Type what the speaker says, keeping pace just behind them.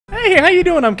Hey, how you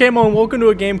doing? I'm Camo and welcome to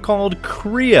a game called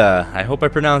Crea. I hope I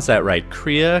pronounced that right.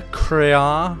 Crea.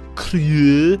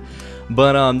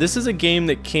 But this is a game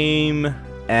that came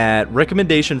at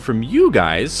recommendation from you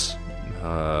guys.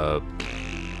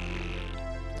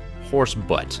 Horse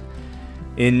butt.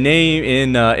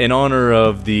 In honor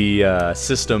of the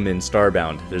system in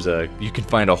Starbound. You can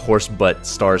find a horse butt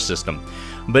star system.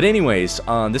 But anyways,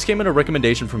 this came at a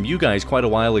recommendation from you guys quite a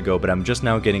while ago, but I'm just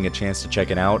now getting a chance to check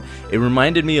it out. It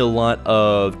reminded me a lot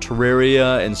of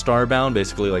Terraria and Starbound,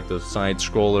 basically like those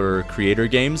side-scroller creator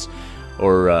games,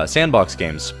 or sandbox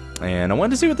games. And I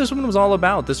wanted to see what this one was all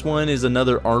about. This one is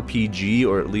another RPG,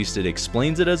 or at least it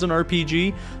explains it as an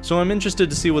RPG, so I'm interested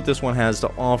to see what this one has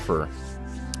to offer.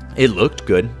 It looked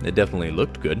good. It definitely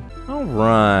looked good.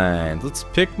 Alright, let's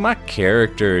pick my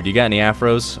character. Do you got any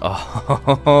afros?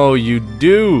 Oh, you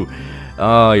do.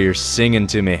 Oh, you're singing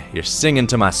to me. You're singing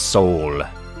to my soul.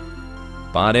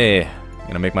 Body. I'm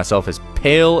gonna make myself as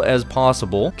pale as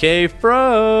possible.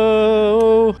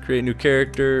 K-Fro. Create new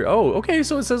character. Oh, okay,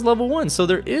 so it says level 1, so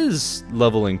there is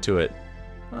leveling to it.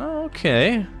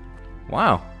 Okay.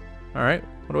 Wow. Alright,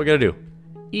 what do I gotta do?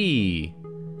 E.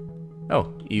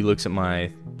 Oh, E looks at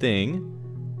my thing.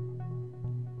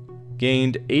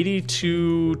 Gained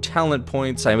 82 talent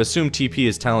points. I assume TP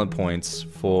is talent points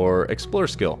for explore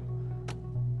skill.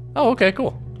 Oh, okay,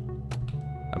 cool.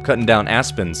 I'm cutting down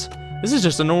aspens. This is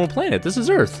just a normal planet. This is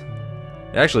Earth.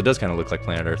 It actually does kind of look like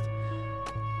planet Earth.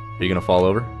 Are you gonna fall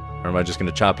over? Or am I just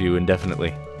gonna chop you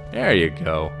indefinitely? There you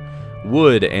go.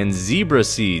 Wood and zebra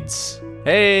seeds.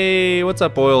 Hey, what's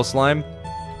up, oil slime?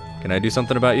 Can I do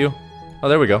something about you? Oh,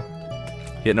 there we go.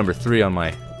 Hit number 3 on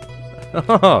my...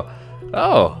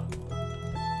 Oh,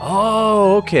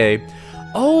 okay.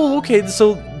 Oh, okay,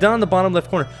 so down in the bottom left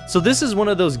corner. So this is one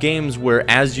of those games where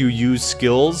as you use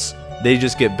skills, they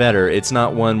just get better. It's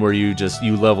not one where you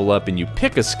level up and you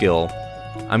pick a skill.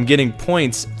 I'm getting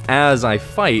points as I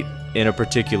fight in a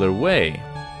particular way.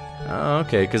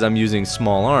 Okay, because I'm using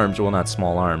small arms. Well, not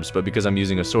small arms, but because I'm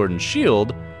using a sword and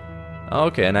shield.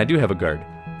 Okay, and I do have a guard.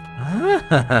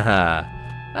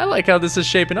 I like how this is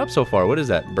shaping up so far. What is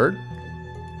that? Bird?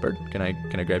 Bird? Can I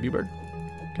grab you, bird?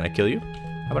 Can I kill you?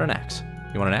 How about an axe?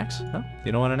 You want an axe? Huh?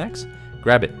 You don't want an axe?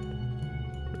 Grab it.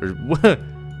 Or,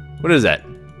 what is that?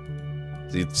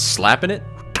 Is he slapping it?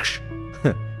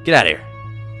 Get out of here.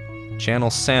 Channel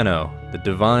Sano. The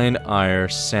Divine Ire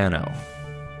Sano.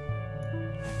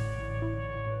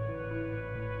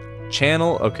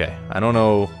 Channel, okay. I don't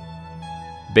know.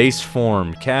 Base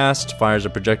form. Cast. Fires a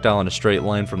projectile in a straight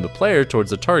line from the player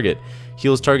towards the target.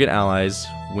 Heals target allies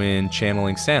when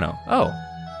channeling Sano. Oh.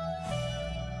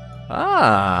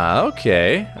 Ah,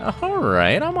 okay.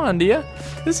 Alright, I'm on to ya.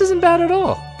 This isn't bad at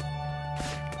all.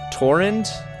 Torrent.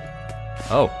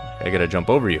 Oh, I gotta jump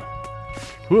over you.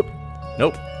 Whoop.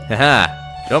 Nope. Haha.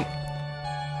 Jump.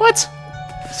 What?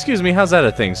 Excuse me, how's that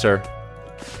a thing, sir?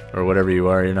 Or whatever you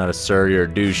are. You're not a sir, you're a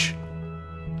douche.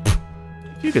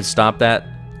 You could stop that.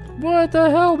 What the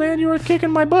hell, man? You were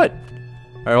kicking my butt.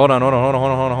 Alright, hold on.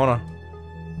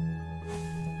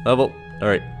 Level.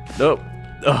 Alright. Nope.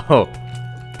 Oh.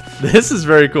 This is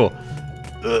very cool.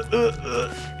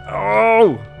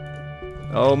 Oh.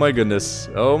 Oh my goodness.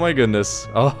 Oh my goodness.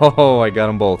 Oh, I got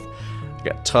them both. I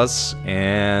got Tuss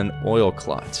and Oil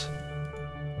Clot.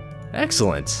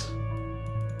 Excellent.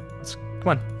 Come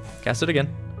on. Cast it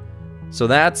again. So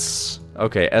that's...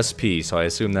 Okay, SP. So I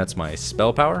assume that's my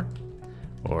spell power?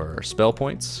 Or spell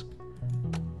points?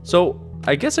 So,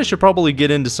 I guess I should probably get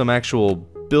into some actual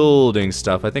building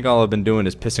stuff. I think all I've been doing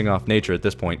is pissing off nature at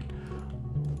this point.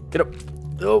 Get up.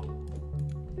 Oh.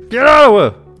 Get out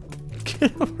of it! Get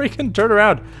up, freaking turn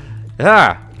around.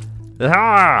 Ah.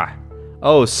 Ah.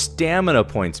 Oh, stamina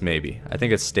points maybe. I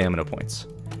think it's stamina points.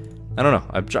 I don't know.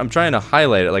 I'm trying to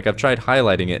highlight it. Like, I've tried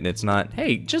highlighting it and it's not...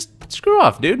 Hey, just screw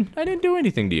off, dude. I didn't do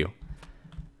anything to you.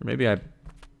 Or maybe I...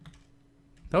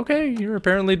 Okay, you're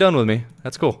apparently done with me.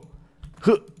 That's cool.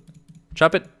 Huh.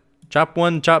 Chop it. Chop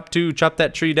 1, chop 2, chop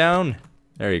that tree down.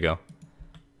 There you go.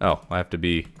 Oh, I have to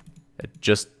be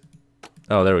just...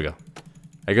 Oh, there we go.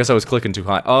 I guess I was clicking too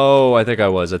high. Oh, I think I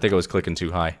was. I think I was clicking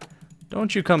too high.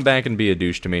 Don't you come back and be a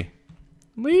douche to me.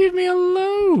 Leave me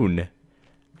alone.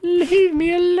 Leave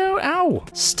me alone. Ow.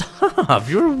 Stop.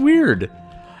 You're weird.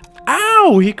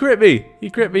 Ow. He crit me. He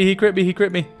crit me. He crit me. He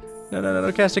crit me. No.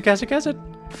 Cast it. Cast it. Cast it.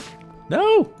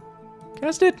 No.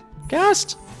 Cast it.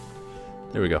 Cast.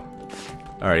 There we go.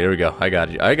 Alright, here we go. I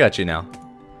got you. I got you now.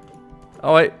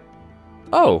 Oh, wait.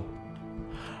 Oh.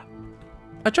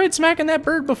 I tried smacking that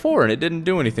bird before and it didn't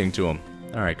do anything to him.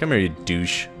 Alright, come here, you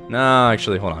douche. No,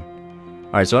 actually, hold on.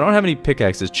 Alright, so I don't have any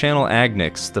pickaxes. Channel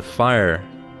Agnix, the fire.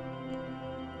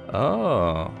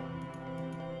 Oh.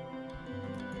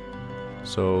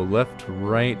 So left,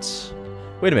 right.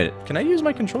 Wait a minute. Can I use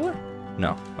my controller?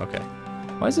 No. Okay.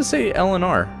 Why does it say L and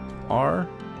R? R?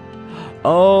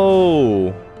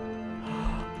 Oh.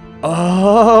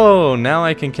 Oh, now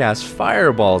I can cast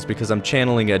fireballs because I'm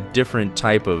channeling a different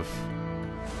type of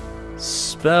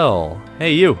spell.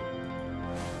 Hey, you.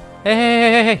 Hey, hey,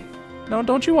 hey, hey, hey. No,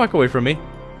 don't you walk away from me.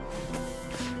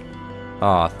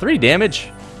 Aw, 3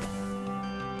 damage.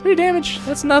 3 damage?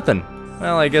 That's nothing.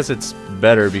 Well, I guess it's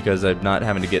better because I'm not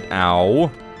having to get...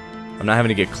 Ow. I'm not having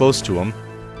to get close to him.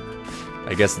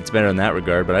 I guess it's better in that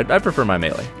regard, but I prefer my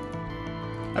melee.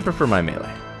 I prefer my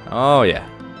melee. Oh, yeah.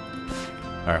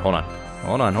 Alright, hold on.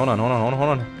 Hold on, hold on, hold on, hold on,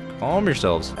 hold on. Calm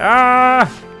yourselves.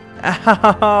 Ah!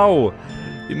 Ow!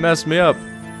 You messed me up.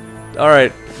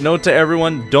 Alright, note to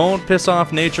everyone, don't piss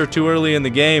off nature too early in the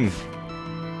game.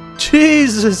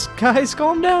 Jesus, guys,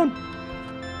 calm down.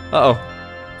 Uh-oh.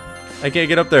 I can't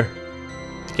get up there.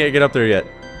 I can't get up there yet.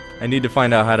 I need to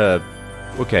find out how to...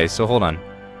 Okay, so hold on.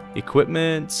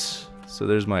 Equipment. So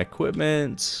there's my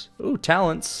equipment. Ooh,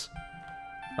 talents.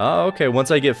 Oh, okay,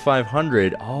 once I get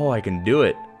 500, oh, I can do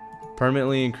it.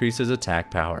 Permanently increases attack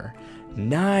power.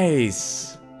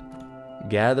 Nice!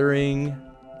 Gathering.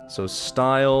 So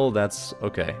style, that's...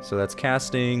 Okay, so that's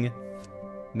casting.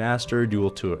 Master, dual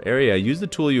tool. Area, use the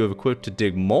tool you have equipped to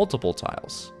dig multiple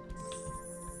tiles.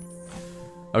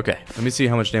 Okay, let me see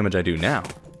how much damage I do now.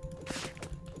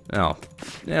 Oh,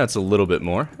 yeah, it's a little bit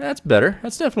more. That's better.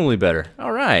 That's definitely better.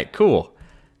 Alright, cool.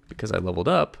 Because I leveled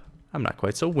up, I'm not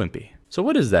quite so wimpy. So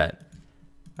what is that?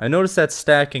 I noticed that's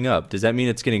stacking up. Does that mean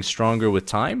it's getting stronger with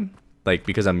time? Like,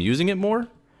 because I'm using it more?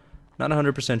 Not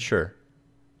 100% sure.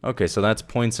 Okay, so that's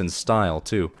points and style,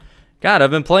 too. God,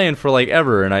 I've been playing for, like,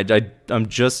 ever, and I'm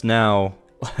just now,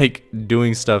 like,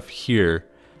 doing stuff here.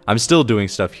 I'm still doing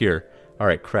stuff here.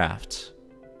 Alright, craft.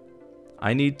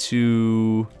 I need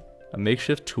to... A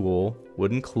makeshift tool,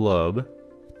 wooden club.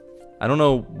 I don't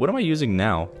know, what am I using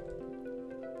now?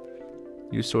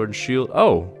 Use sword and shield.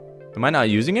 Oh, am I not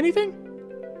using anything?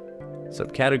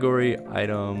 Subcategory,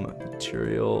 item,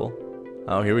 material.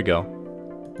 Oh, here we go.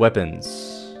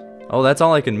 Weapons. Oh, that's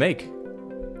all I can make.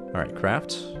 Alright,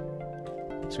 craft.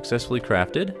 Successfully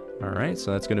crafted. Alright,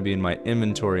 so that's going to be in my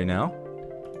inventory now.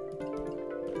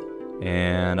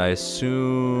 And I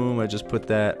assume I just put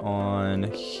that on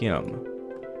him.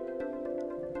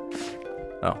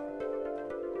 Oh.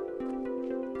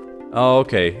 Oh,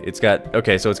 okay. It's got...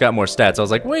 Okay, so it's got more stats. I was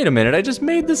like, wait a minute, I just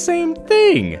made the same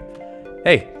thing!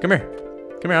 Hey, come here.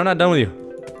 Come here, I'm not done with you.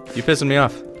 You're pissing me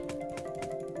off.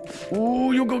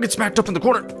 Ooh, you'll go get smacked up in the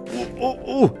corner. Ooh, ooh,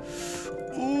 ooh.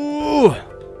 Ooh.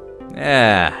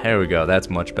 Yeah, there we go. That's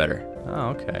much better. Oh,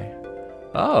 okay.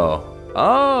 Oh.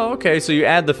 Oh, okay, so you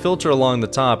add the filter along the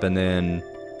top and then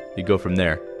you go from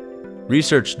there.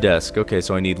 Research desk. Okay,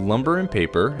 so I need lumber and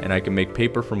paper, and I can make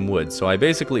paper from wood. So I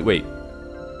basically... Wait.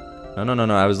 No, no, no,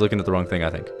 no. I was looking at the wrong thing, I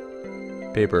think.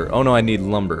 Paper. Oh, no, I need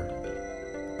lumber.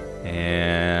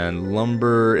 And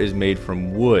lumber is made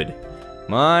from wood.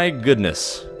 My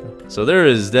goodness. So there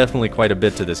is definitely quite a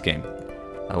bit to this game.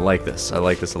 I like this. I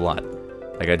like this a lot.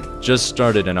 Like, I just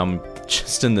started, and I'm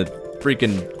just in the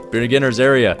freaking beginner's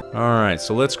area. Alright,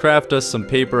 so let's craft us some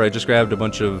paper. I just grabbed a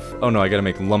bunch of... Oh no, I gotta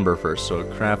make lumber first. So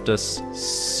craft us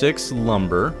 6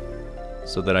 lumber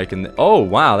so that I can... Oh,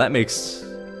 wow, that makes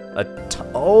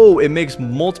oh, it makes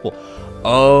multiple...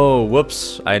 Oh,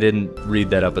 whoops. I didn't read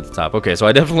that up at the top. Okay, so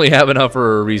I definitely have enough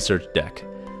for a research deck.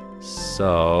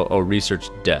 So... Oh, research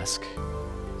desk.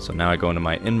 So now I go into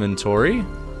my inventory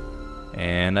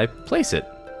and I place it.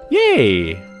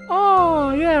 Yay!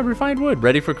 Oh, yeah, refined wood.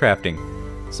 Ready for crafting.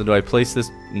 So do I place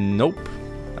this? Nope,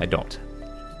 I don't.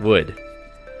 Wood.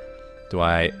 Do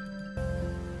I?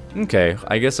 Okay,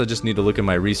 I guess I just need to look at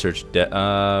my research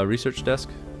research desk.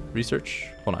 Research.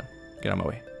 Hold on. Get out of my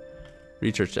way.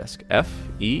 Research desk. F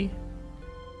E.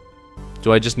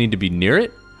 Do I just need to be near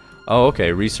it? Oh,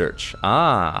 okay. Research.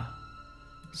 Ah.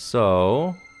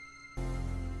 So.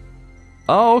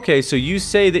 Oh, okay. So you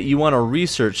say that you want to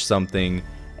research something,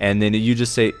 and then you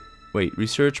just say, wait,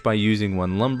 research by using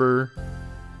 1 lumber.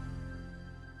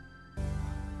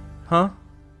 Huh?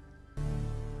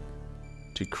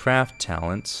 To craft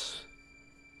talents.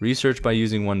 Research by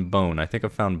using 1 bone. I think I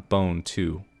found bone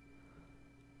too.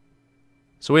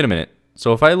 So wait a minute.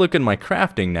 So if I look at my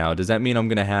crafting now, does that mean I'm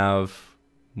gonna have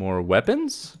more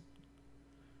weapons?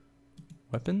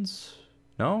 Weapons?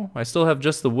 No? I still have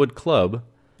just the wood club.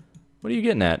 What are you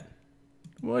getting at?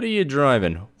 What are you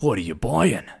driving? What are you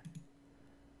buying?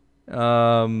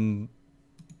 Let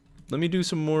me do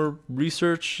some more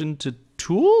research into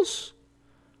tools?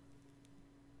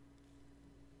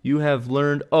 You have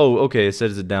learned... Oh, okay, it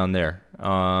says it down there.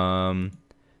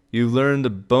 You learned the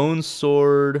bone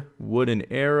sword, wooden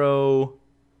arrow,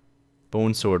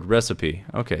 bone sword recipe.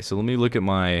 Okay, so let me look at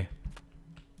my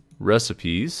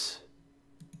recipes.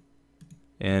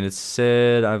 And it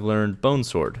said I've learned bone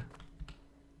sword.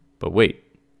 But wait.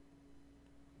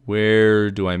 Where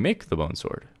do I make the bone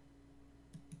sword?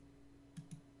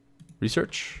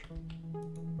 Research.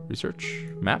 Research.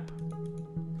 Map.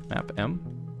 Map M.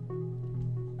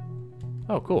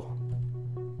 Oh, cool.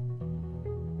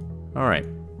 Alright.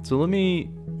 So let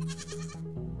me...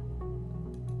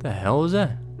 The hell is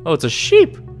that? Oh, it's a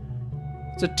sheep!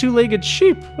 It's a two-legged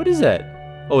sheep. What is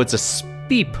that? Oh, it's a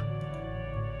speep.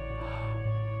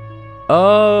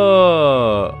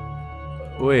 Oh!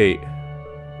 Wait.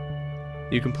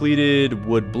 You completed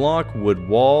wood block, wood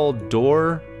wall,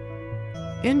 door.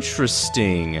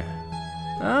 Interesting.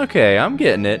 Okay, I'm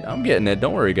getting it. I'm getting it.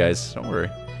 Don't worry, guys. Don't worry.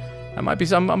 I might be.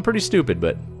 I'm pretty stupid,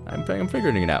 but I'm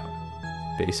figuring it out.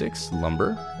 Basics,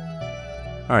 lumber.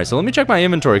 All right, so let me check my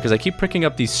inventory because I keep picking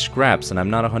up these scraps, and I'm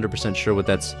not 100% sure what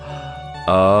that's.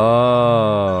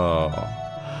 Oh.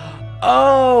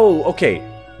 Oh. Okay.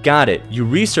 Got it. You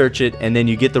research it, and then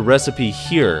you get the recipe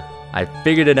here. I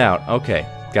figured it out. Okay.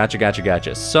 Gotcha. Gotcha.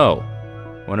 Gotcha. So,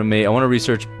 I want to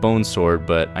research bone sword,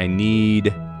 but I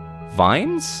need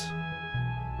vines.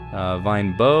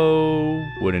 Vine bow,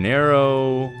 wooden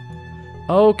arrow.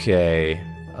 Okay,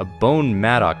 a bone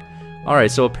mattock. All right,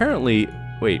 so apparently,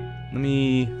 wait, let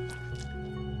me.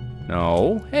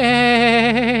 No.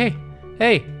 Hey,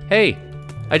 hey, hey!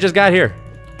 I just got here.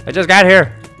 I just got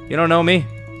here. You don't know me.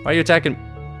 Why are you attacking?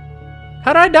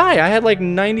 How did I die? I had like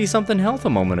 90 something health a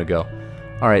moment ago.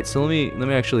 All right, so let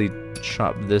me actually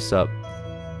chop this up.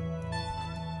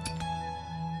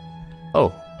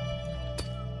 Oh.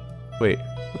 Wait.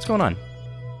 What's going on?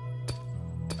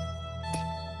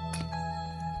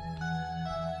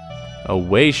 A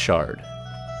way shard.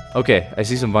 Okay, I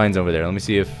see some vines over there. Let me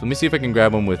see if I can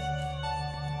grab them with.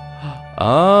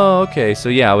 Oh, okay. So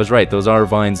yeah, I was right. Those are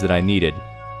vines that I needed.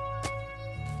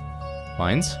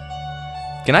 Vines?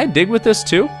 Can I dig with this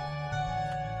too?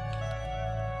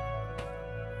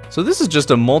 So this is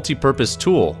just a multi-purpose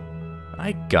tool.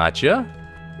 I gotcha.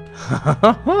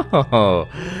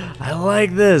 I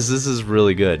like this. This is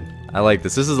really good. I like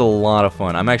this. This is a lot of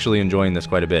fun. I'm actually enjoying this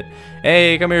quite a bit.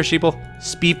 Hey, come here, sheeple.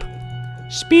 Speep.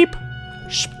 Speep.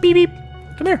 Speep.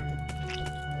 Come here.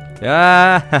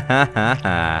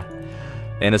 Ah,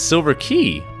 and a silver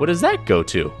key. What does that go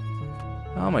to?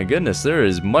 Oh my goodness, there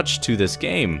is much to this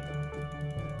game.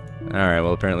 Alright,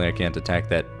 well apparently I can't attack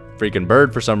that freaking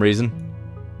bird for some reason.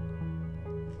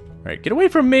 Alright, get away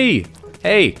from me!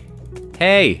 Hey!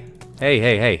 Hey! Hey,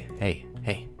 hey, hey, hey,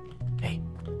 hey, hey,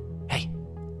 hey,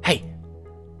 hey.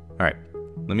 Alright,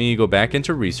 let me go back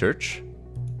into research.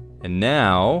 And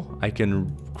now I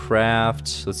can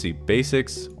craft, let's see,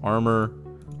 basics, armor,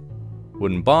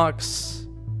 wooden box,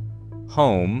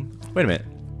 home. Wait a minute.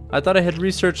 I thought I had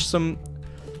researched some...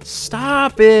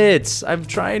 Stop it! I'm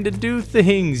trying to do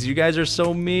things. You guys are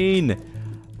so mean.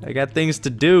 I got things to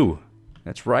do.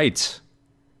 That's right.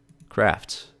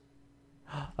 Craft.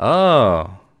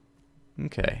 Oh.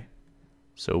 Okay.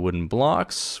 So wooden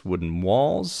blocks, wooden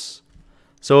walls.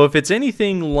 So if it's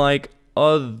anything like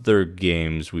other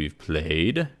games we've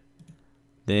played,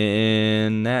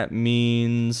 then that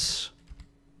means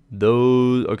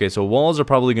those... Okay, so walls are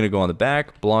probably going to go on the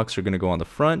back. Blocks are going to go on the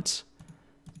front.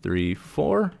 3,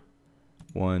 4.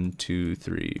 1, 2,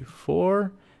 3,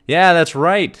 4. Yeah, that's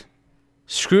right.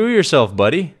 Screw yourself,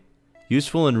 buddy.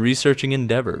 Useful in researching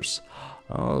endeavors.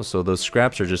 Oh, so those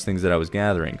scraps are just things that I was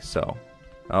gathering, so...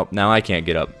 Oh, now I can't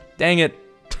get up. Dang it.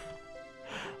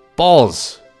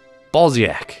 Balls.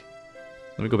 Ballsyak.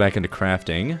 Let me go back into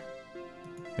crafting.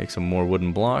 Make some more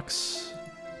wooden blocks.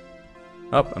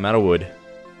 Oh, I'm out of wood.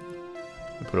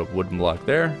 Put a wooden block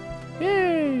there.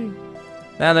 Yay!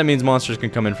 Now that means monsters can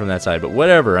come in from that side, but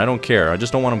whatever, I don't care. I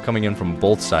just don't want them coming in from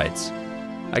both sides.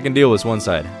 I can deal with one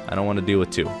side. I don't want to deal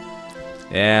with two.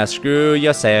 Yeah, screw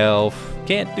yourself.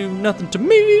 Can't do nothing to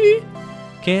me.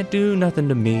 Can't do nothing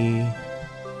to me.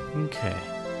 Okay.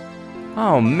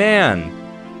 Oh, man.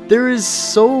 There is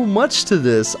so much to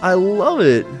this. I love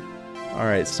it.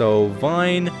 Alright, so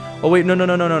vine... Oh, wait,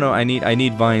 no. I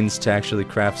need vines to actually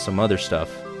craft some other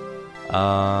stuff.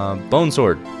 Bone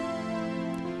sword.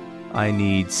 I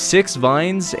need 6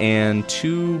 vines and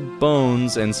 2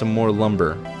 bones and some more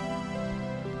lumber.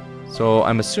 So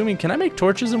I'm assuming... Can I make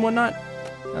torches and whatnot?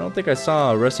 I don't think I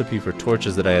saw a recipe for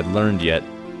torches that I had learned yet.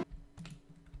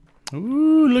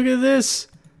 Ooh, look at this.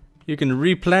 You can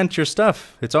replant your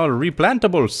stuff. It's all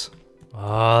replantables.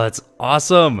 Oh, that's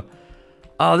awesome.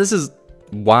 Oh, this is...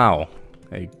 Wow.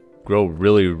 They grow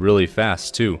really, really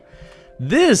fast, too.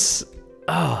 This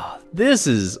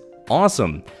is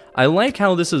awesome. I like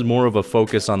how this is more of a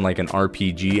focus on like an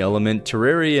RPG element.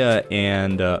 Terraria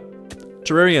and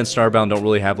Starbound don't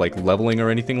really have like leveling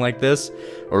or anything like this,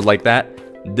 or like that.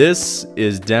 This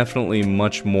is definitely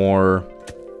much more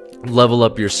level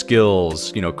up your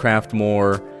skills, you know, craft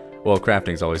more. Well,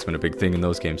 crafting's always been a big thing in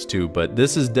those games too, but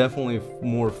this is definitely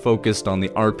more focused on the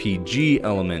RPG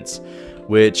elements,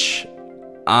 which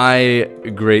I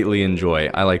greatly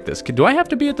enjoy. I like this. Do I have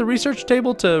to be at the research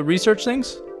table to research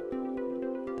things?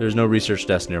 There's no research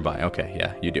desk nearby. Okay,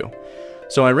 yeah, you do.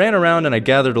 So I ran around and I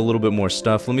gathered a little bit more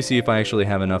stuff. Let me see if I actually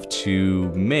have enough to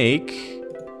make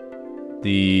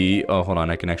the... Oh, hold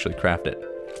on, I can actually craft it.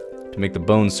 To make the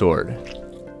bone sword.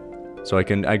 So I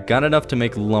got enough to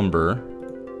make lumber.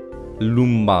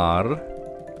 Lumbar.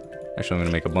 Actually, I'm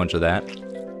gonna make a bunch of that.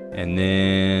 And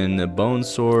then the bone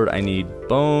sword, I need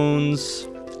bones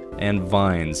and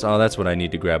vines. Oh, that's what I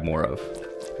need to grab more of.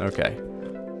 Okay.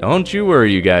 Don't you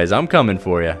worry, you guys. I'm coming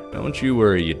for you. Don't you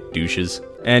worry, you douches.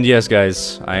 And yes,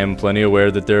 guys, I am plenty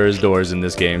aware that there is doors in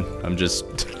this game. I'm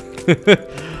just...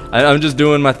 I'm just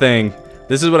doing my thing.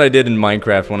 This is what I did in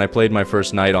Minecraft when I played my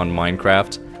first night on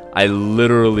Minecraft. I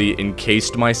literally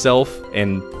encased myself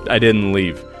and I didn't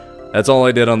leave. That's all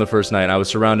I did on the first night. I was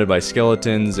surrounded by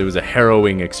skeletons. It was a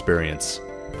harrowing experience.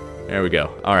 There we go.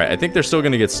 Alright, I think they're still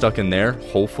going to get stuck in there,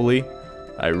 hopefully.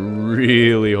 I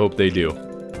really hope they do.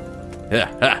 Ha,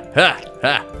 ha, ha,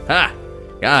 ha, ha.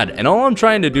 God, and all I'm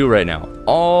trying to do right now,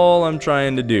 all I'm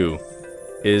trying to do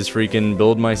is freaking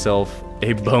build myself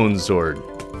a bone sword.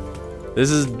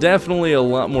 This is definitely a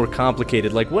lot more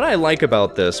complicated. Like, what I like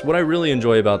about this, what I really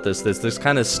enjoy about this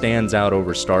kind of stands out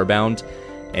over Starbound,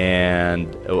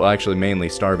 and, well, actually mainly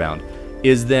Starbound,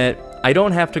 is that I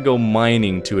don't have to go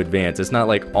mining to advance. It's not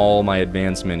like all my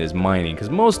advancement is mining, because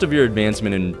most of your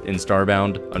advancement in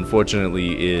Starbound,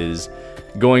 unfortunately, is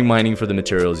going mining for the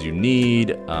materials you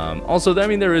need. Also, I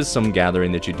mean, there is some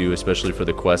gathering that you do, especially for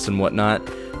the quests and whatnot,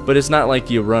 but it's not like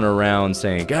you run around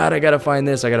saying, God, I gotta find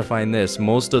this, I gotta find this.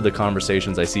 Most of the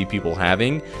conversations I see people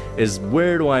having is,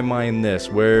 where do I mine this?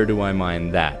 Where do I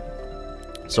mine that?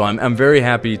 So I'm very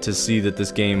happy to see that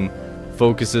this game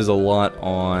focuses a lot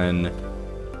on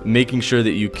making sure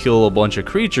that you kill a bunch of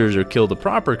creatures, or kill the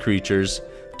proper creatures,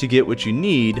 to get what you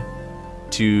need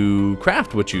to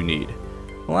craft what you need.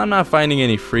 Well, I'm not finding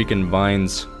any freaking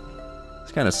vines.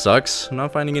 This kind of sucks. I'm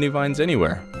not finding any vines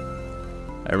anywhere.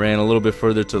 I ran a little bit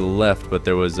further to the left, but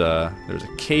there was a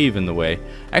cave in the way.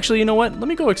 Actually, you know what? Let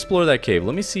me go explore that cave.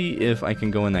 Let me see if I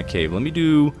can go in that cave. Let me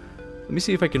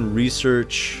see if I can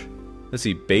research. Let's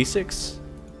see, basics,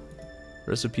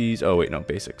 recipes. Oh wait, no,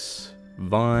 basics.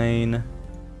 Vine.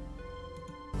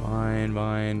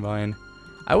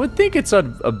 I would think it's a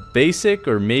basic,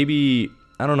 or maybe,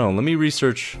 I don't know. Let me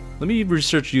research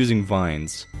using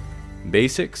vines.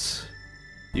 Basics.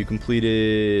 You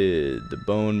completed the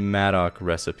bone mattock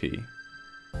recipe.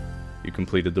 You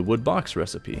completed the wood box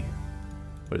recipe.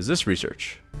 What is this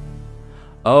research?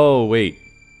 Oh, wait.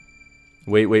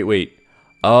 Wait.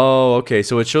 Oh, okay.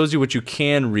 So it shows you what you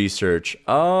can research.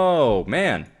 Oh,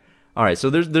 man. Alright, so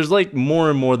there's like more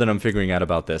and more that I'm figuring out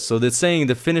about this. So it's saying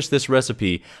to finish this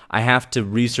recipe, I have to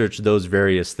research those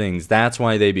various things. That's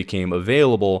why they became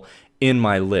available in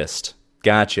my list.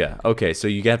 Gotcha. Okay, so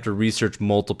you have to research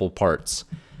multiple parts.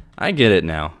 I get it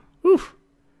now. Whew.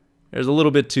 There's a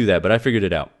little bit to that, but I figured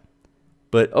it out.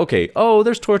 But, okay. Oh,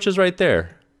 there's torches right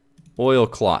there. Oil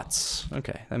clots.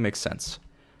 Okay, that makes sense.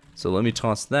 So let me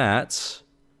toss that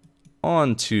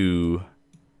onto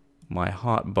my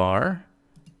hotbar.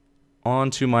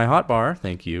 Onto my hotbar.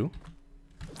 Thank you.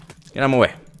 Get out of my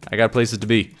way. I got places to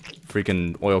be.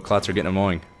 Freaking oil clots are getting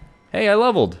annoying. Hey, I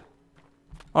leveled.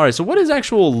 Alright, so what does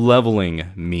actual leveling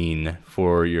mean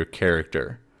for your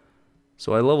character?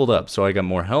 So I leveled up. So I got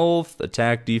more health,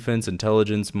 attack, defense,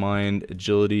 intelligence, mind,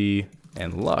 agility,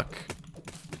 and luck.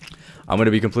 I'm going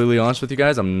to be completely honest with you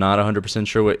guys. I'm not 100%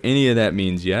 sure what any of that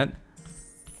means yet.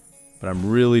 But I'm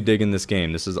really digging this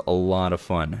game. This is a lot of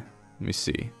fun. Let me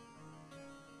see.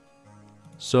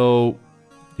 So,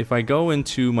 if I go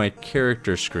into my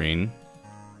character screen,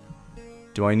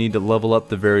 do I need to level up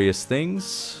the various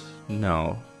things?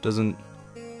 No, doesn't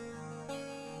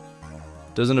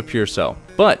appear so.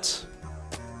 But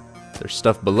there's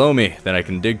stuff below me that I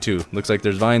can dig to. Looks like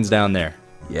there's vines down there.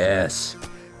 Yes.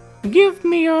 Give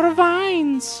me your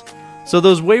vines. So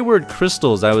those wayward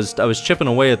crystals, I was chipping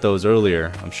away at those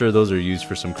earlier. I'm sure those are used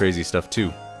for some crazy stuff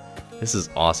too. This is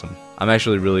awesome. I'm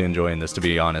actually really enjoying this, to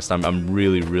be honest. I'm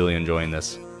really enjoying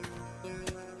this.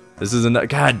 This is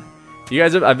God, You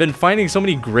guys, I've been finding so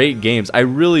many great games. I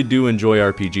really do enjoy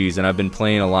RPGs, and I've been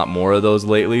playing a lot more of those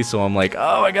lately, so I'm like,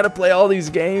 oh, I gotta play all these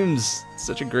games. It's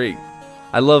such a great...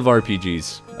 I love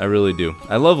RPGs. I really do.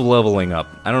 I love leveling up.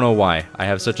 I don't know why. I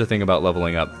have such a thing about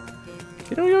leveling up.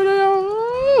 I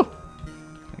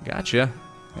gotcha.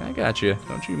 I gotcha.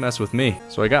 Don't you mess with me.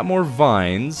 So I got more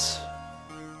vines.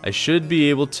 I should be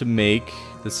able to make...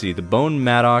 Let's see, the bone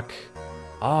mattock.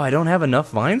 Oh, I don't have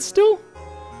enough vines still?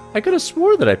 I could have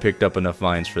swore that I picked up enough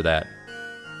vines for that.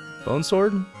 Bone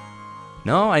sword?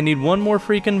 No, I need one more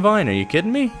freaking vine. Are you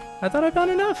kidding me? I thought I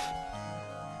found enough.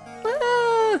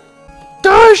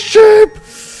 Die, sheep!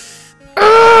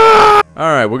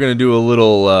 Alright, we're gonna do a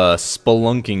little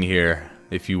spelunking here,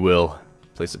 if you will.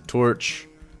 Place a torch.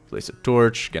 Place a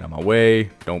torch. Get out of my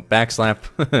way. Don't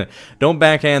backslap. Don't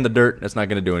backhand the dirt. That's not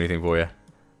gonna do anything for you.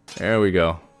 There we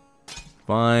go.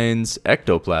 Vines.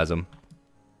 Ectoplasm.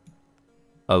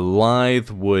 A lithe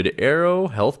wood arrow,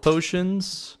 health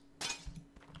potions,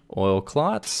 oil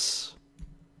clots,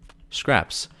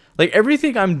 scraps. Like,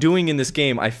 everything I'm doing in this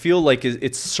game, I feel like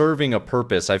it's serving a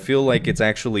purpose. I feel like it's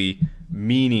actually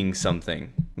meaning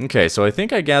something. Okay, so I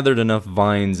think I gathered enough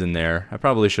vines in there. I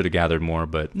probably should have gathered more,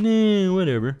 but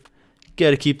whatever.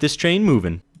 Gotta keep this train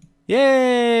moving.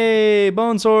 Yay!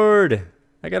 Bone sword!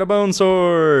 I got a bone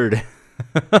sword!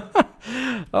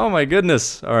 Oh my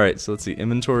goodness. Alright, so let's see.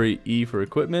 Inventory E for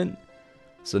equipment.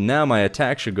 So now my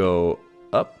attack should go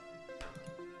up.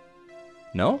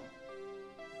 No?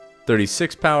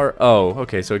 36 power. Oh,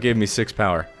 okay, so it gave me 6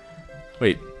 power.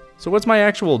 Wait, so what's my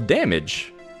actual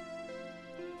damage?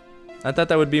 I thought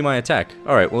that would be my attack.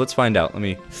 Alright, well, let's find out. Let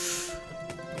me...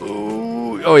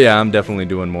 Ooh, oh yeah, I'm definitely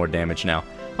doing more damage now.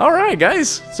 Alright,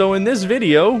 guys. So in this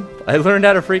video, I learned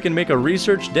how to freaking make a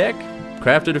research deck,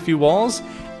 crafted a few walls,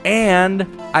 and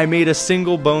I made a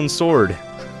single bone sword.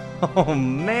 Oh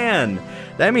man,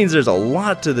 that means there's a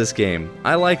lot to this game.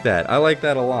 I like that. I like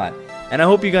that a lot. And I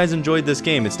hope you guys enjoyed this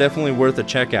game. It's definitely worth a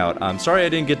check out. I'm sorry I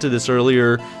didn't get to this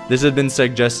earlier. This had been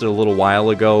suggested a little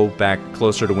while ago, back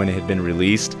closer to when it had been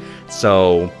released.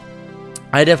 So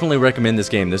I definitely recommend this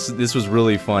game. This was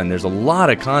really fun. There's a lot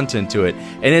of content to it,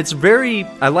 and it's very...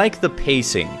 I like the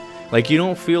pacing. Like, you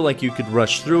don't feel like you could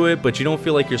rush through it, but you don't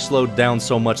feel like you're slowed down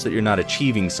so much that you're not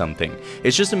achieving something.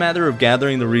 It's just a matter of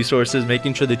gathering the resources,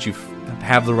 making sure that you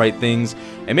have the right things,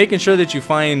 and making sure that you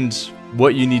find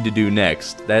what you need to do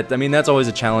next. I mean, that's always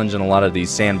a challenge in a lot of these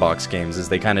sandbox games, is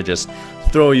they kind of just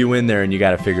throw you in there and you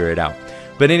gotta figure it out.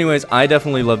 But anyways, I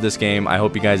definitely love this game. I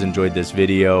hope you guys enjoyed this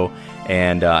video,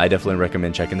 and I definitely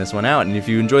recommend checking this one out. And if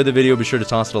you enjoyed the video, be sure to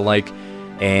toss it a like.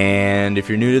 And if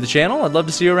you're new to the channel, I'd love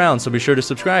to see you around, so be sure to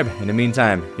subscribe. In the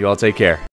meantime, you all take care.